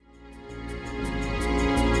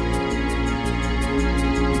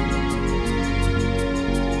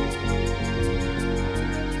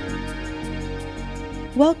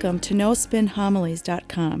Welcome to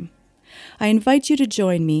nospinhomilies.com. I invite you to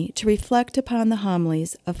join me to reflect upon the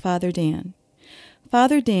homilies of Father Dan.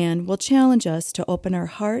 Father Dan will challenge us to open our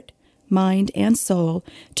heart, mind, and soul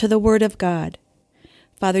to the Word of God.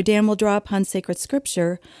 Father Dan will draw upon sacred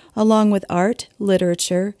scripture along with art,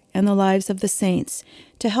 literature, and the lives of the saints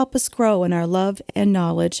to help us grow in our love and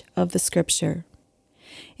knowledge of the scripture.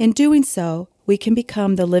 In doing so, we can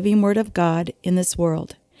become the living Word of God in this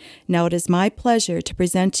world. Now it is my pleasure to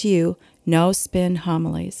present to you No Spin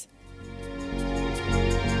Homilies.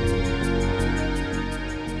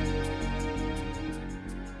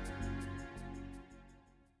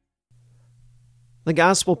 The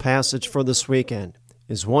gospel passage for this weekend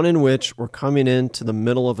is one in which we're coming into the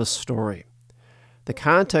middle of a story. The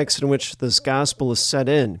context in which this gospel is set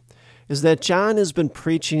in is that John has been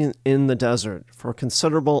preaching in the desert for a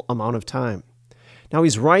considerable amount of time. Now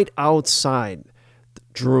he's right outside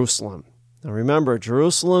Jerusalem. Now remember,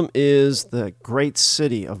 Jerusalem is the great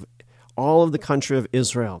city of all of the country of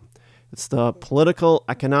Israel. It's the political,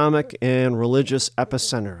 economic, and religious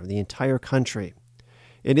epicenter of the entire country.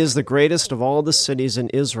 It is the greatest of all the cities in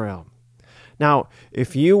Israel. Now,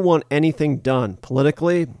 if you want anything done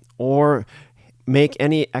politically or make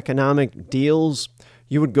any economic deals,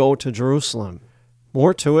 you would go to Jerusalem.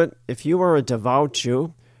 More to it, if you are a devout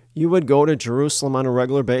Jew, you would go to Jerusalem on a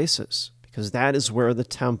regular basis, because that is where the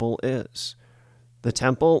temple is. The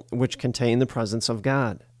temple which contained the presence of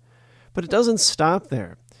God. But it doesn't stop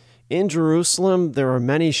there. In Jerusalem, there are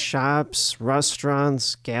many shops,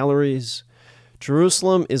 restaurants, galleries.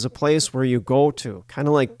 Jerusalem is a place where you go to, kind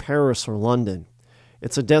of like Paris or London.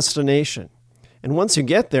 It's a destination. And once you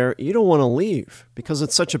get there, you don't want to leave because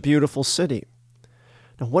it's such a beautiful city.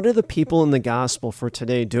 Now, what are the people in the gospel for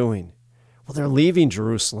today doing? Well, they're leaving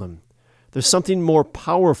Jerusalem. There's something more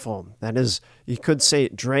powerful that is, you could say,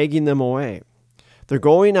 dragging them away. They're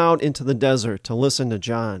going out into the desert to listen to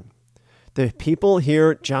John. The people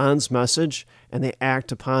hear John's message and they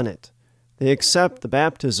act upon it. They accept the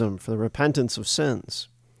baptism for the repentance of sins.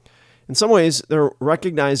 In some ways, they're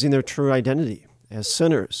recognizing their true identity as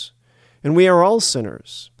sinners. And we are all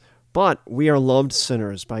sinners, but we are loved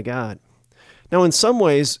sinners by God. Now, in some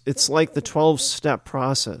ways, it's like the 12-step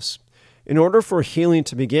process. In order for healing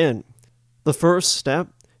to begin, the first step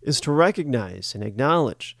is to recognize and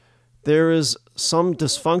acknowledge there is some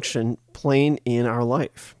dysfunction playing in our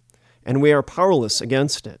life, and we are powerless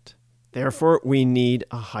against it. Therefore, we need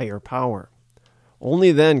a higher power.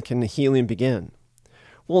 Only then can the healing begin.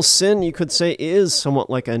 Well, sin, you could say, is somewhat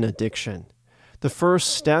like an addiction. The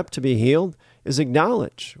first step to be healed is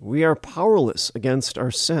acknowledge we are powerless against our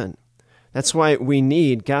sin. That's why we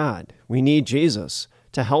need God. We need Jesus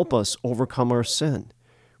to help us overcome our sin.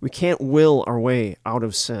 We can't will our way out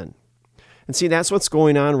of sin. And see, that's what's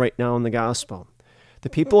going on right now in the gospel. The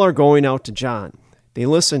people are going out to John. They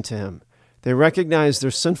listen to him. They recognize their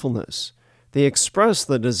sinfulness. They express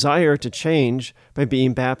the desire to change by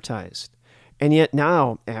being baptized. And yet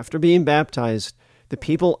now, after being baptized, the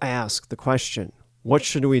people ask the question, what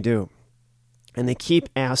should we do? And they keep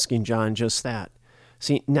asking John just that.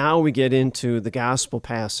 See, now we get into the gospel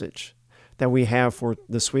passage that we have for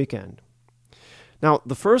this weekend. Now,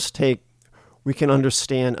 the first take we can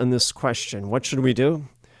understand on this question, what should we do?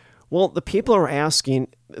 Well, the people are asking,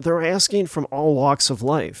 they're asking from all walks of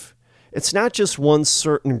life. It's not just one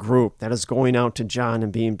certain group that is going out to John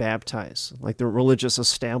and being baptized, like the religious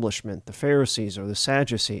establishment, the Pharisees or the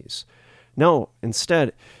Sadducees. No,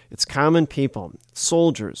 instead, it's common people,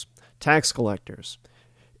 soldiers, tax collectors.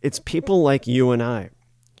 It's people like you and I.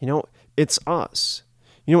 It's us.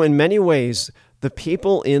 In many ways, the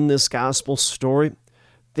people in this gospel story,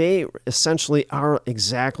 they essentially are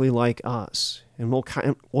exactly like us. And we'll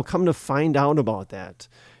come to find out about that,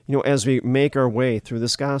 as we make our way through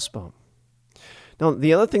this gospel. Now,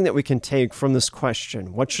 the other thing that we can take from this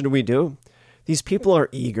question, what should we do? These people are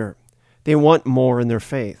eager. They want more in their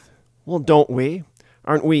faith. Well, don't we?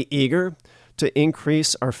 Aren't we eager to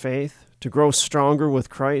increase our faith, to grow stronger with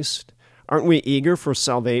Christ? Aren't we eager for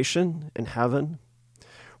salvation and heaven?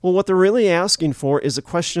 Well, what they're really asking for is a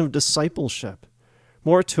question of discipleship.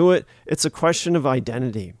 More to it, it's a question of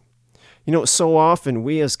identity. So often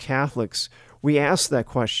we as Catholics, we ask that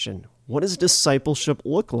question, what does discipleship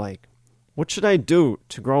look like? What should I do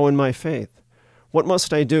to grow in my faith? What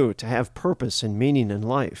must I do to have purpose and meaning in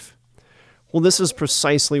life? Well, this is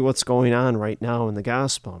precisely what's going on right now in the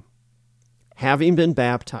gospel. Having been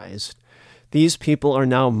baptized, these people are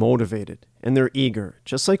now motivated and they're eager,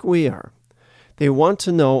 just like we are. They want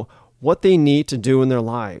to know what they need to do in their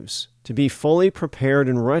lives to be fully prepared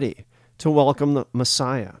and ready to welcome the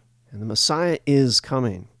Messiah. And the Messiah is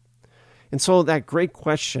coming. And so that great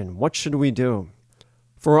question, what should we do?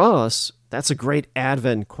 For us, that's a great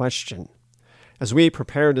Advent question. As we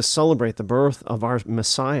prepare to celebrate the birth of our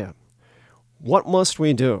Messiah, what must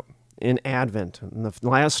we do in Advent, in the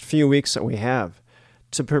last few weeks that we have,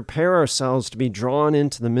 to prepare ourselves to be drawn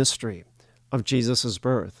into the mystery of Jesus'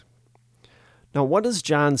 birth? Now, what does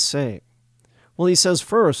John say? Well, he says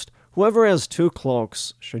first, whoever has 2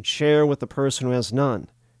 cloaks should share with the person who has none,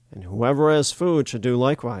 and whoever has food should do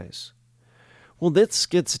likewise. Well, this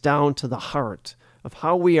gets down to the heart of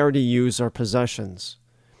how we are to use our possessions.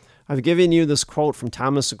 I've given you this quote from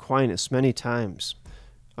Thomas Aquinas many times.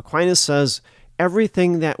 Aquinas says,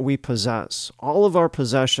 everything that we possess, all of our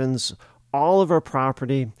possessions, all of our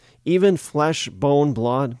property, even flesh, bone,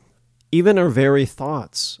 blood, even our very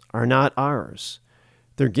thoughts are not ours.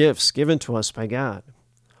 They're gifts given to us by God.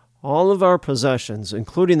 All of our possessions,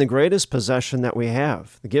 including the greatest possession that we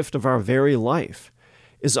have, the gift of our very life,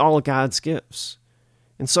 is all God's gifts.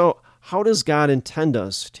 And so, how does God intend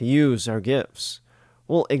us to use our gifts?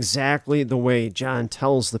 Well, exactly the way John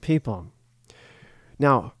tells the people.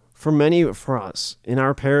 Now, for us, in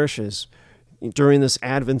our parishes, during this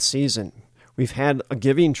Advent season, we've had a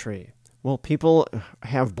giving tree. Well, people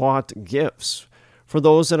have bought gifts for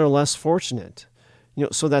those that are less fortunate,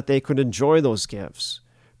 so that they could enjoy those gifts.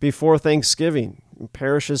 Before Thanksgiving,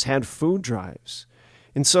 parishes had food drives.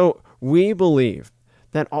 And so we believe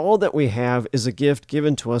that all that we have is a gift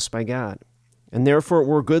given to us by God, and therefore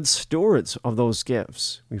we're good stewards of those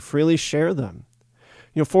gifts. We freely share them.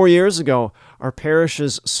 4 years ago, our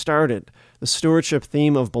parishes started the stewardship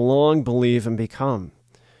theme of belong, believe, and become.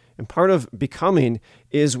 And part of becoming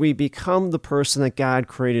is we become the person that God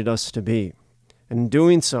created us to be. And in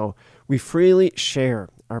doing so, we freely share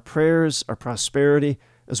our prayers, our prosperity,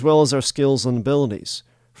 as well as our skills and abilities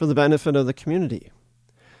for the benefit of the community.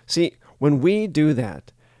 See, when we do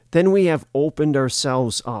that, then we have opened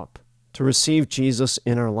ourselves up to receive Jesus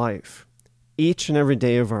in our life, each and every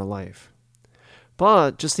day of our life.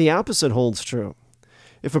 But just the opposite holds true.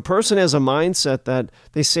 If a person has a mindset that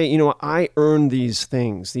they say, I earn these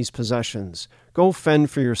things, these possessions, go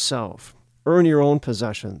fend for yourself, earn your own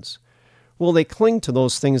possessions. Well, they cling to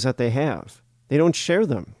those things that they have. They don't share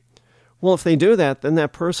them. Well, if they do that, then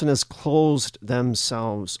that person has closed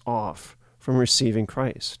themselves off from receiving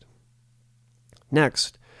Christ.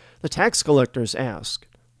 Next, the tax collectors ask,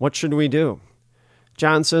 what should we do?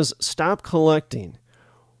 John says, stop collecting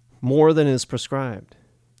more than is prescribed.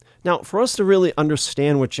 Now, for us to really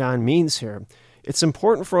understand what John means here, it's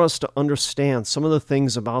important for us to understand some of the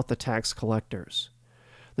things about the tax collectors.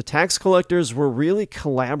 The tax collectors were really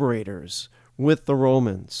collaborators with the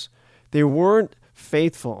Romans. They weren't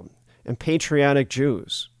faithful and patriotic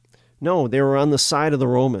Jews. No, they were on the side of the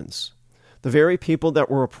Romans, the very people that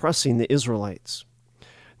were oppressing the Israelites.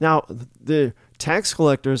 Now, the tax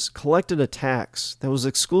collectors collected a tax that was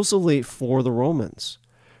exclusively for the Romans.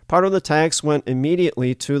 Part of the tax went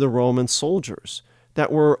immediately to the Roman soldiers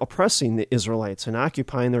that were oppressing the Israelites and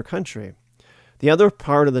occupying their country. The other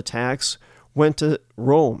part of the tax went to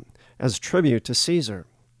Rome as tribute to Caesar.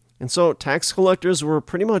 And so tax collectors were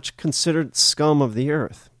pretty much considered scum of the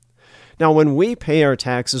earth. Now, when we pay our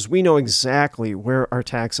taxes, we know exactly where our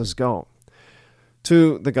taxes go.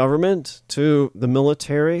 To the government, to the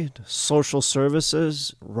military, to social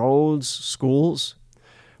services, roads, schools.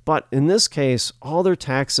 But in this case, all their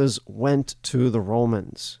taxes went to the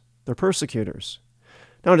Romans, their persecutors.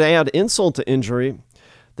 Now, to add insult to injury,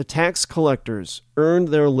 the tax collectors earned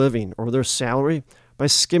their living or their salary by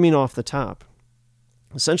skimming off the top.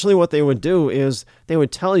 Essentially, what they would do is they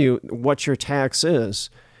would tell you what your tax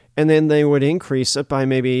is, and then they would increase it by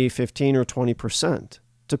maybe 15 or 20%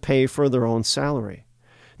 to pay for their own salary.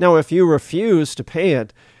 Now, if you refuse to pay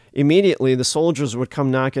it, immediately the soldiers would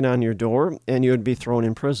come knocking on your door and you would be thrown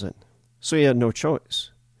in prison. So you had no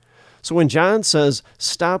choice. So when John says,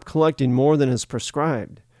 stop collecting more than is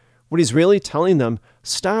prescribed, what he's really telling them,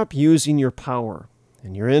 stop using your power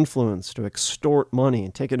and your influence to extort money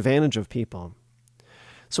and take advantage of people.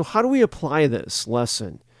 So how do we apply this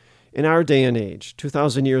lesson in our day and age,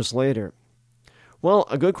 2,000 years later? Well,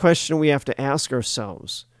 a good question we have to ask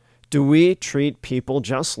ourselves, do we treat people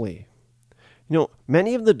justly?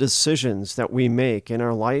 Many of the decisions that we make in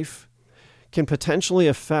our life can potentially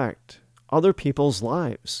affect other people's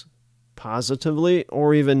lives, positively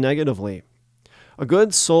or even negatively. A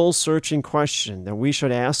good soul-searching question that we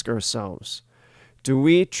should ask ourselves, do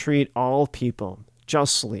we treat all people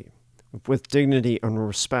justly, with dignity and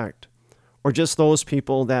respect, or just those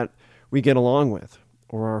people that we get along with,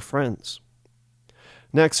 or our friends?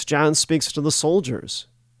 Next, John speaks to the soldiers.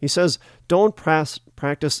 He says, don't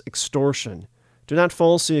practice extortion Do not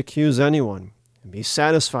falsely accuse anyone, and be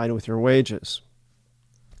satisfied with your wages.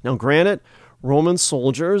 Now, granted, Roman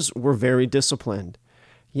soldiers were very disciplined.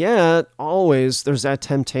 Yet, always there's that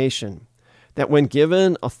temptation that when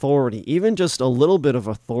given authority, even just a little bit of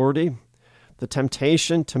authority, the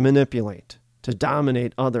temptation to manipulate, to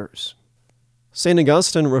dominate others. St.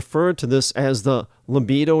 Augustine referred to this as the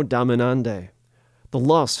libido dominandi, the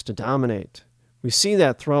lust to dominate. We see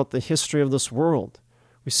that throughout the history of this world.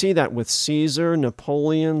 We see that with Caesar,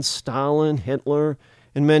 Napoleon, Stalin, Hitler,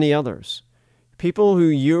 and many others. People who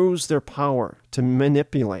use their power to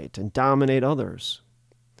manipulate and dominate others.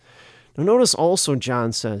 Now notice also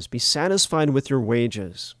John says, be satisfied with your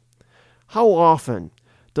wages. How often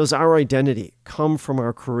does our identity come from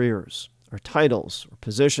our careers, our titles, or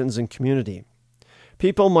positions in community?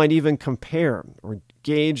 People might even compare or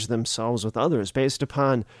gauge themselves with others based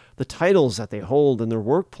upon the titles that they hold in their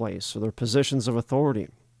workplace or their positions of authority.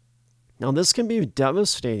 Now this can be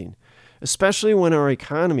devastating, especially when our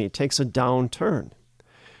economy takes a downturn.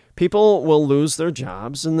 People will lose their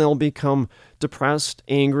jobs and they'll become depressed,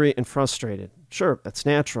 angry, and frustrated. Sure, that's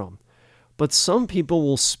natural. But some people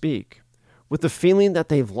will speak with the feeling that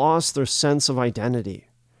they've lost their sense of identity.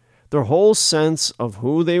 Their whole sense of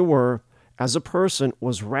who they were as a person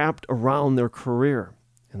was wrapped around their career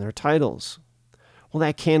and their titles. Well,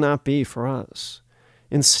 that cannot be for us.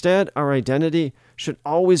 Instead, our identity should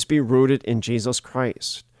always be rooted in Jesus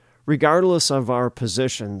Christ, regardless of our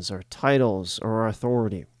positions, our titles, or our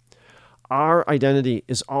authority. Our identity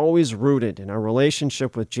is always rooted in our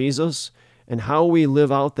relationship with Jesus and how we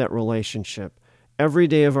live out that relationship every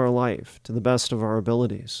day of our life to the best of our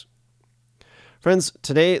abilities. Friends,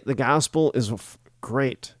 today the gospel is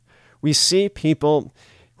great. We see people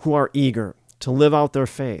who are eager to live out their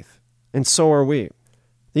faith, and so are we.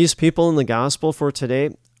 These people in the gospel for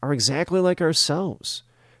today are exactly like ourselves.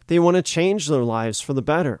 They want to change their lives for the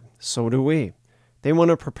better. So do we. They want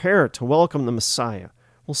to prepare to welcome the Messiah.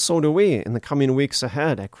 Well, so do we in the coming weeks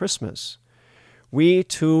ahead at Christmas. We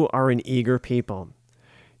too are an eager people.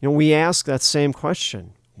 We ask that same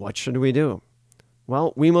question. What should we do?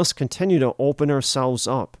 Well, we must continue to open ourselves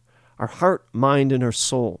up, our heart, mind, and our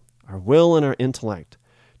soul, our will and our intellect,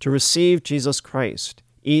 to receive Jesus Christ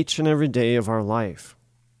each and every day of our life.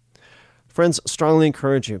 Friends, strongly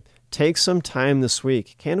encourage you, take some time this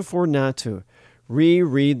week, can't afford not to,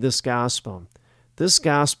 reread this gospel. This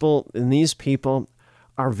gospel and these people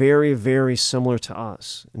are very, very similar to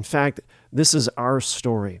us. In fact, this is our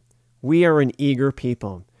story. We are an eager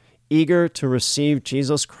people, eager to receive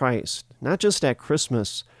Jesus Christ, not just at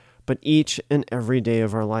Christmas, but each and every day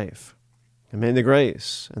of our life. And may the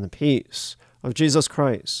grace and the peace of Jesus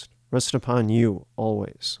Christ rest upon you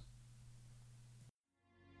always.